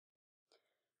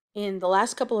In the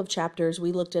last couple of chapters,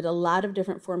 we looked at a lot of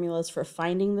different formulas for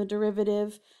finding the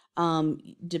derivative,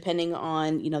 depending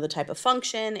on, the type of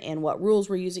function and what rules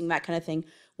we're using, that kind of thing.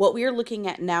 What we are looking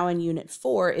at now in Unit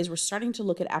 4 is we're starting to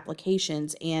look at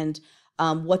applications and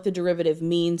what the derivative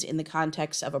means in the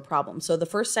context of a problem. So the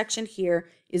first section here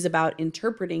is about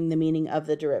interpreting the meaning of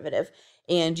the derivative,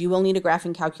 and you will need a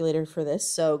graphing calculator for this,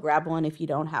 so grab one if you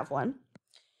don't have one.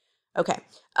 Okay,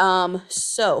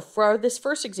 so for this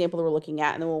first example that we're looking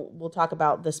at, and then we'll talk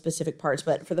about the specific parts,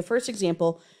 but for the first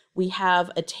example, we have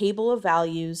a table of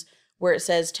values where it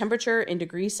says temperature in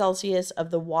degrees Celsius of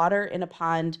the water in a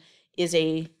pond is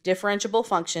a differentiable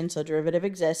function, so derivative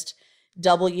exists,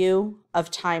 W of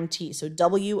time t. So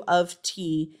W of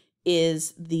t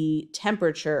is the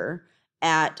temperature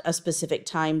at a specific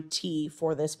time t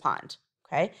for this pond.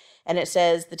 Okay, and it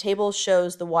says the table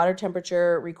shows the water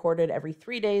temperature recorded every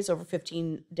 3 days over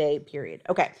 15-day period.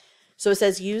 Okay, so it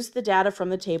says use the data from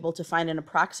the table to find an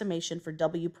approximation for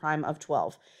W prime of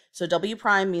 12. So W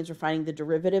prime means we're finding the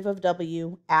derivative of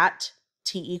W at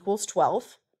t equals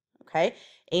 12. Okay,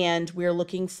 and we're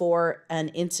looking for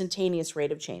an instantaneous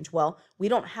rate of change. Well, we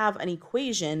don't have an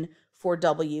equation for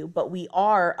W, but we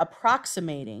are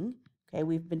approximating. Okay,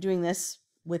 we've been doing this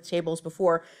with tables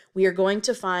before. We are going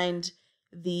to find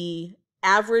the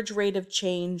average rate of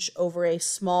change over a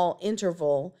small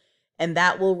interval, and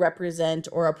that will represent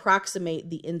or approximate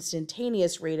the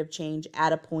instantaneous rate of change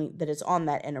at a point that is on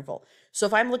that interval. So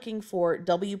if I'm looking for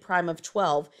W prime of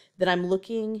 12, then I'm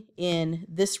looking in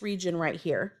this region right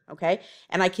here, okay?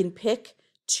 And I can pick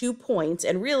 2 points,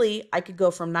 and really I could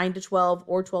go from 9 to 12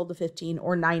 or 12 to 15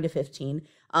 or 9 to 15.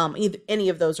 Any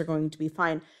of those are going to be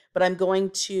fine. But I'm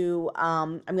going to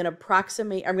find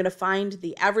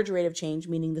the average rate of change,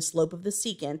 meaning the slope of the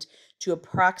secant, to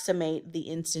approximate the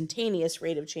instantaneous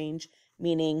rate of change,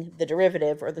 meaning the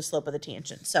derivative or the slope of the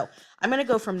tangent. So I'm going to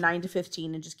go from 9 to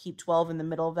 15 and just keep 12 in the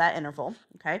middle of that interval,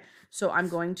 okay? So I'm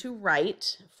going to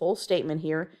write, full statement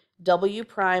here, W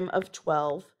prime of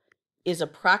 12 is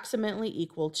approximately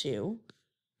equal to,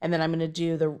 and then I'm going to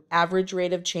do the average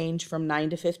rate of change from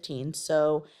 9 to 15.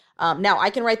 So now I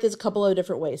can write this a couple of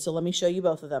different ways. So let me show you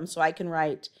both of them. So I can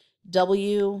write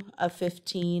W of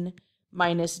 15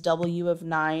 minus W of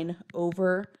 9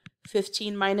 over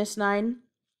 15 minus 9.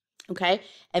 Okay.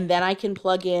 And then I can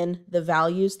plug in the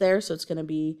values there. So it's going to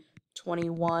be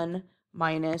 21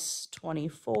 minus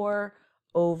 24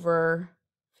 over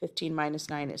 15 minus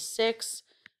 9 is 6.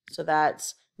 So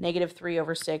that's negative 3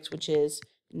 over 6, which is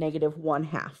negative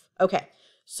 1/2. Okay.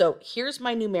 So here's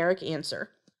my numeric answer.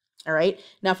 All right,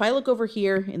 now if I look over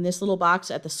here in this little box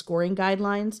at the scoring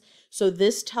guidelines, so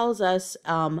this tells us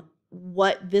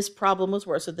what this problem was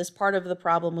worth. So this part of the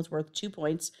problem was worth 2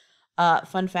 points.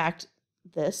 Fun fact,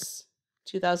 this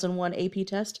 2001 AP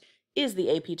test is the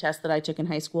AP test that I took in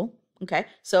high school. Okay,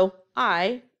 so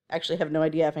I actually have no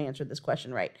idea if I answered this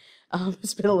question right.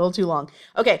 It's been a little too long.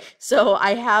 Okay, so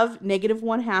I have negative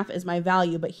 1/2 as my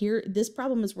value, but here, this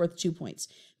problem is worth 2 points.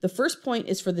 The first point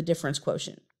is for the difference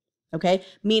quotient. Okay,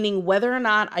 meaning whether or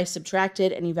not I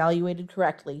subtracted and evaluated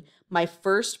correctly, my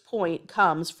first point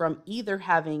comes from either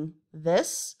having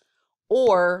this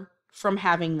or from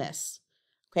having this.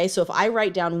 Okay, so if I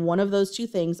write down one of those two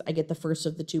things, I get the first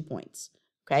of the 2 points.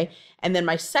 Okay, and then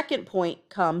my second point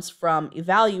comes from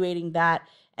evaluating that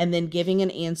and then giving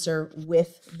an answer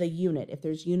with the unit. If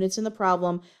there's units in the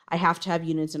problem, I have to have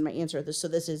units in my answer. So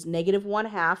this is negative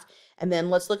 1/2, and then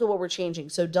let's look at what we're changing.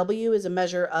 So W is a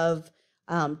measure of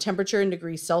temperature in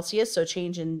degrees Celsius, so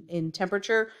change in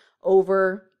temperature,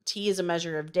 over T is a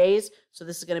measure of days, so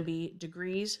this is going to be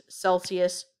degrees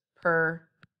Celsius per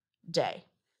day,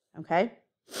 okay?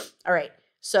 All right,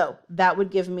 so that would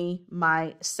give me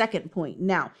my second point.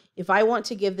 Now, if I want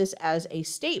to give this as a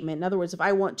statement, in other words, if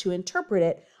I want to interpret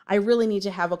it, I really need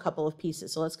to have a couple of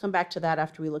pieces. So let's come back to that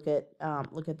after we look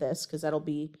at this, because that'll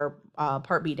be our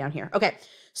part B down here. Okay,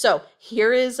 so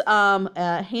here is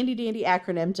a handy dandy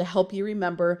acronym to help you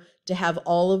remember to have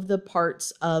all of the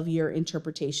parts of your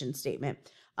interpretation statement.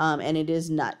 And it is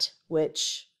NUT,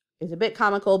 which is a bit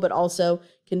comical, but also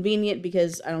convenient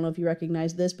because I don't know if you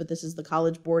recognize this, but this is the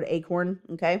College Board acorn,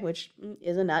 okay, which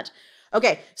is a nut.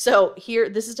 Okay, so here,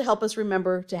 this is to help us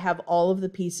remember to have all of the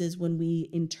pieces when we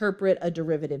interpret a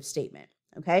derivative statement,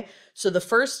 okay? So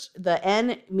the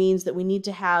N means that we need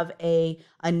to have a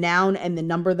noun and the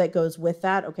number that goes with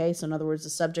that, okay? So in other words, the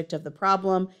subject of the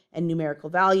problem and numerical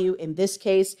value. In this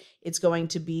case, it's going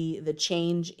to be the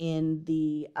change in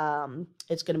the,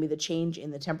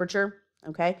 temperature,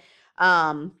 okay?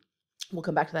 We'll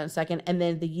come back to that in a second. And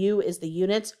then the U is the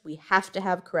units. We have to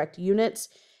have correct units.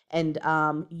 And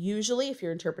usually if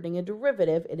you're interpreting a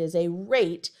derivative, it is a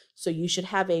rate. So you should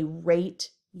have a rate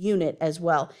unit as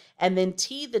well. And then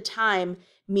t, the time,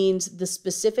 means the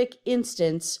specific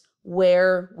instance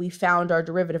where we found our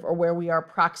derivative or where we are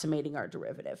approximating our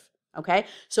derivative. Okay,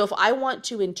 so if I want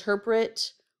to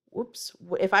interpret,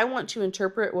 if I want to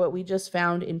interpret what we just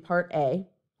found in part A,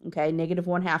 okay,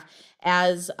 -1/2,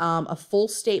 as a full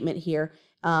statement here,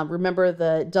 remember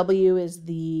the W is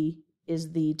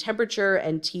the temperature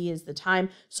and T is the time.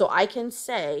 So I can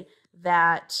say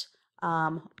that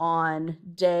on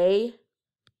day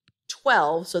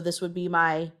 12, so this would be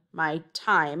my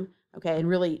time, okay, and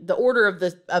really the order of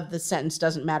the sentence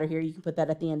doesn't matter here. You can put that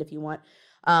at the end if you want.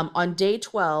 On day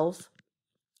 12,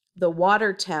 the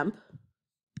water temp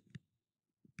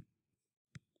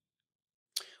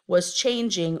was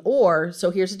changing, or, so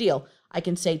here's the deal. I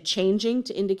can say changing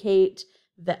to indicate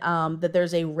that, that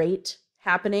there's a rate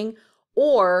happening,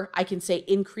 or I can say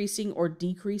increasing or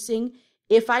decreasing.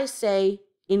 If I say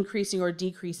increasing or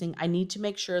decreasing, I need to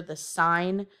make sure the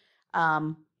sign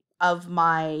of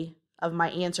my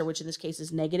answer, which in this case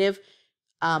is negative,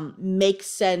 makes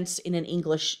sense in an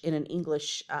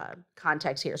English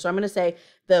context here. So I'm going to say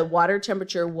the water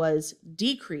temperature was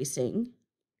decreasing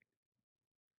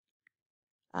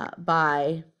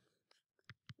by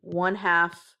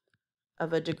 1/2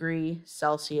 of a degree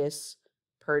Celsius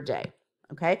per day.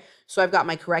 Okay, so I've got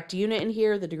my correct unit in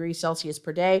here, the degrees Celsius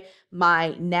per day.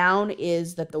 My noun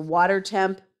is that the water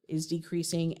temp is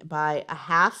decreasing by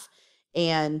 1/2,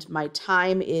 and my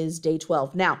time is day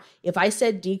 12. Now, if I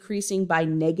said decreasing by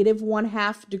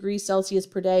 -1/2 degrees Celsius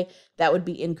per day, that would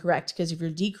be incorrect, because if you're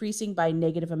decreasing by a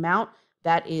negative amount,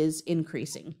 that is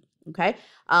increasing. Okay.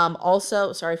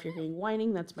 Also, sorry if you're hearing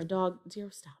whining, that's my dog. Zero,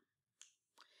 stop.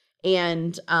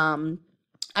 And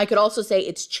I could also say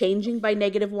it's changing by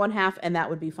 -1/2, and that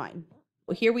would be fine.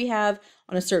 Well, here we have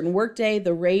on a certain workday,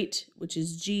 the rate, which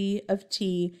is G of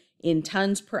T in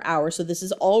tons per hour. So this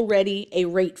is already a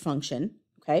rate function,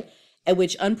 okay, at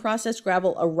which unprocessed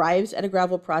gravel arrives at a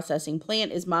gravel processing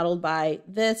plant is modeled by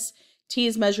this. T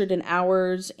is measured in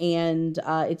hours, and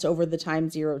it's over the time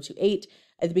 0 to 8.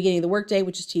 At the beginning of the workday,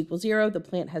 which is T equals 0, the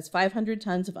plant has 500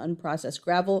 tons of unprocessed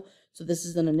gravel. So this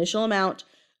is an initial amount.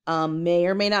 May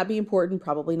or may not be important,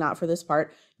 probably not for this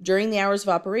part. During the hours of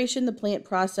operation, the plant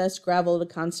processed gravel at a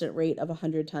constant rate of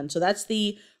 100 tons. So that's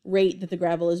the rate that the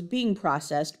gravel is being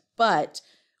processed, but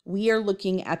we are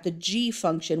looking at the G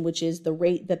function, which is the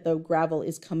rate that the gravel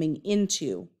is coming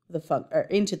into the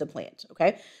plant,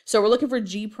 okay? So we're looking for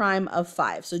G prime of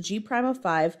 5. So G prime of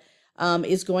 5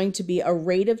 is going to be a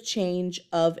rate of change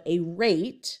of a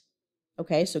rate,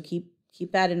 okay? So keep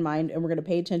that in mind, and we're going to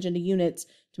pay attention to units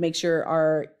to make sure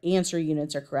our answer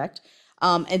units are correct.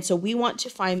 And so we want to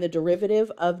find the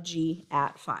derivative of G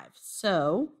at 5.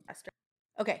 So,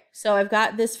 okay, so I've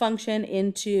got this function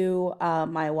into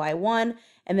my y1,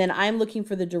 and then I'm looking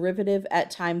for the derivative at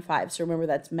time 5. So remember,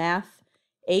 that's math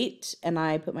 8, and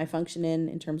I put my function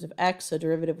in terms of x, so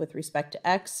derivative with respect to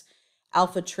x.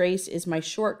 Alpha trace is my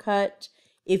shortcut.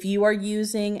 If you are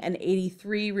using an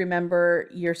 83, remember,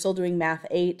 you're still doing math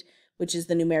 8, which is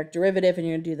the numeric derivative, and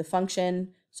you're going to do the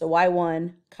function. So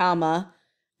y1, comma,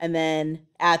 and then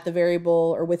at the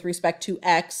variable or with respect to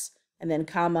x, and then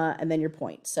comma, and then your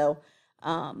point. So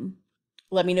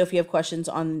let me know if you have questions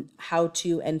on how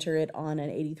to enter it on an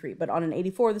 83. But on an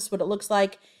 84, this is what it looks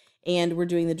like. And we're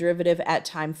doing the derivative at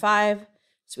time 5.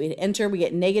 So we hit enter, we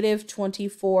get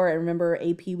 -24. And remember,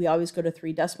 AP, we always go to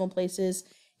 3 decimal places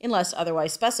unless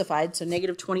otherwise specified. So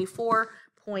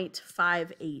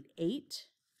 -24.588.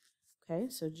 Okay,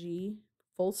 so G,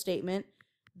 full statement,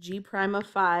 G prime of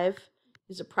 5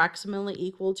 is approximately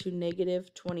equal to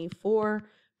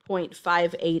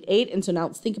 -24.588. And so now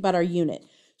let's think about our unit.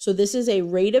 So this is a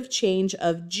rate of change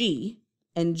of G,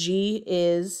 and G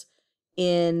is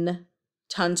in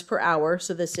tons per hour.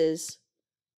 So this is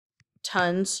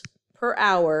tons per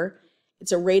hour.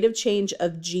 It's a rate of change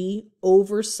of G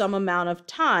over some amount of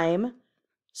time.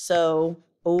 So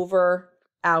over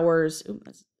hours, ooh,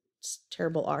 that's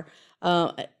terrible R,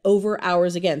 over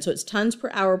hours again. So it's tons per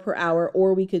hour,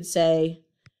 or we could say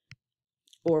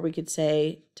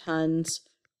tons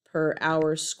per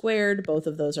hour squared. Both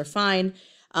of those are fine.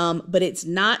 But it's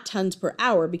not tons per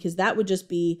hour, because that would just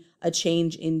be a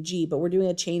change in G, but we're doing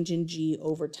a change in G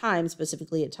over time,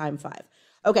 specifically at time 5.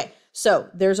 Okay, so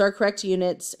there's our correct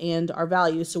units and our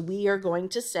values. So we are going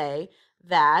to say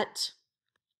that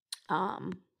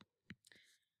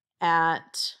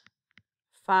at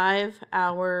 5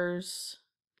 hours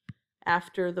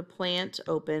after the plant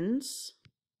opens,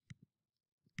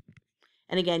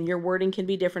 and again, your wording can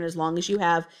be different as long as you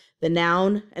have the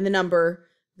noun and the number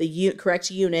the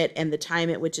correct unit and the time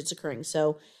at which it's occurring.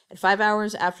 So at 5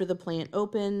 hours after the plant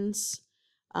opens,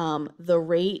 the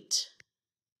rate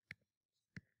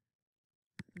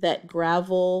that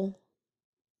gravel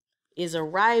is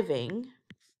arriving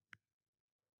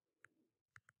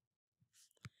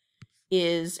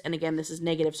is, and again, this is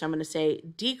negative, so I'm going to say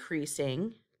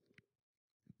decreasing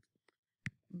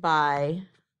by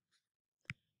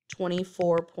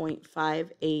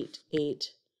 24.588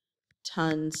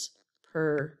 tons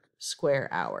per square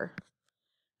hour.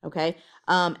 Okay.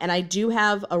 And I do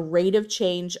have a rate of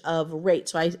change of rate.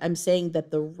 So I'm saying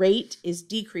that the rate is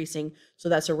decreasing. So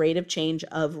that's a rate of change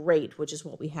of rate, which is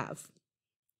what we have.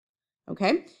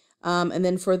 Okay. And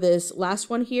then for this last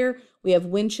one here, we have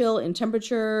wind chill and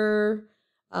temperature,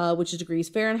 which is degrees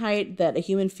Fahrenheit that a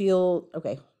human feel.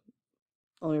 Okay.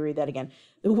 Let me read that again.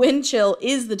 The wind chill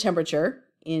is the temperature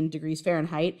in degrees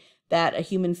Fahrenheit that a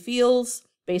human feels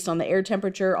based on the air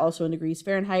temperature, also in degrees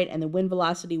Fahrenheit, and the wind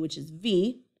velocity, which is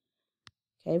V.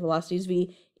 Okay, velocity is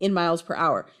V in miles per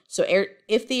hour. So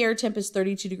if the air temp is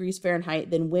 32 degrees Fahrenheit,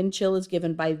 then wind chill is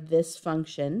given by this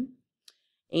function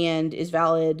and is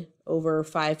valid over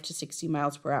 5 to 60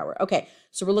 miles per hour. Okay,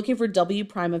 so we're looking for W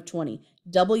prime of 20.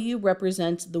 W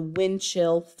represents the wind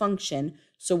chill function,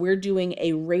 so we're doing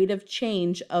a rate of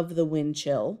change of the wind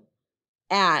chill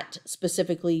at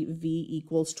specifically V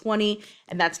equals 20,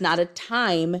 and that's not a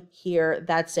time here,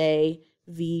 that's a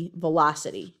V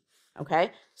velocity.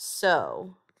 Okay,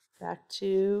 so back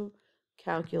to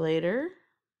calculator.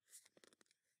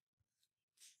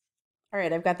 All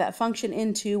right, I've got that function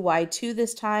into y2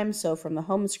 this time. So from the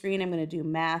home screen, I'm going to do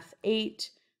math 8,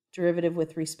 derivative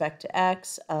with respect to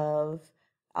x of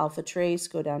alpha trace,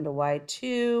 go down to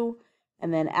y2,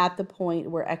 and then at the point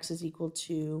where x is equal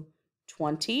to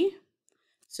 20,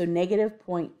 so negative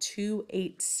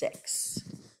 0.286.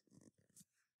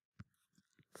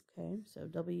 Okay, so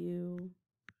W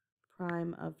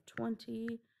prime of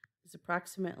 20 is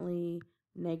approximately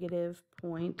negative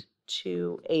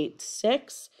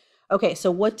 0.286. Okay,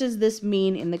 so what does this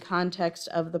mean in the context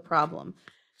of the problem?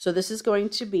 So this is going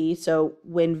to be, so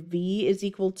when V is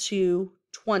equal to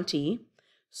 20,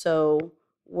 so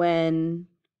when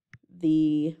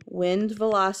the wind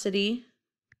velocity,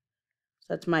 so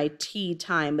that's my T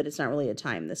time, but it's not really a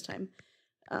time this time.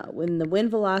 When the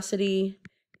wind velocity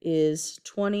is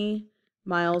 20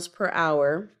 miles per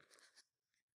hour,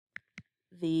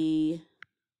 the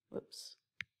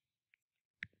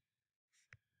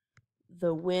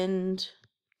wind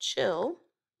chill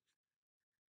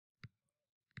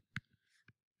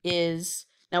is,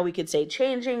 now we could say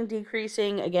changing,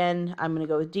 decreasing. Again, I'm going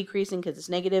to go with decreasing because it's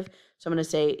negative. So I'm going to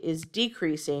say is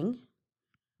decreasing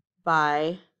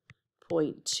by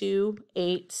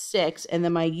 0.286. And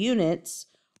then my units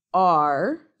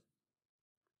are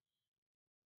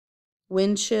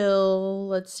wind chill.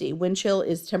 Let's see. Wind chill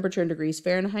is temperature in degrees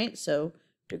Fahrenheit. So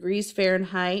degrees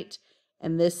Fahrenheit.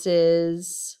 And this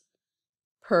is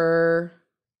per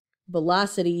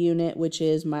velocity unit, which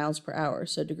is miles per hour.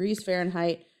 So degrees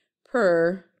Fahrenheit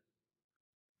per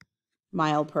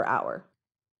mile per hour,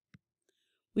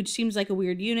 which seems like a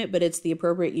weird unit, but it's the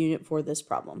appropriate unit for this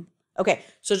problem. Okay,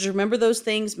 so just remember those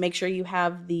things. Make sure you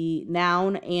have the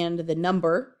noun and the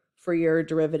number for your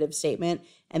derivative statement,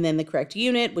 and then the correct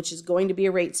unit, which is going to be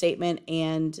a rate statement,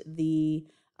 and the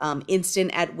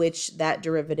instant at which that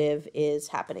derivative is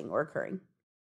happening or occurring.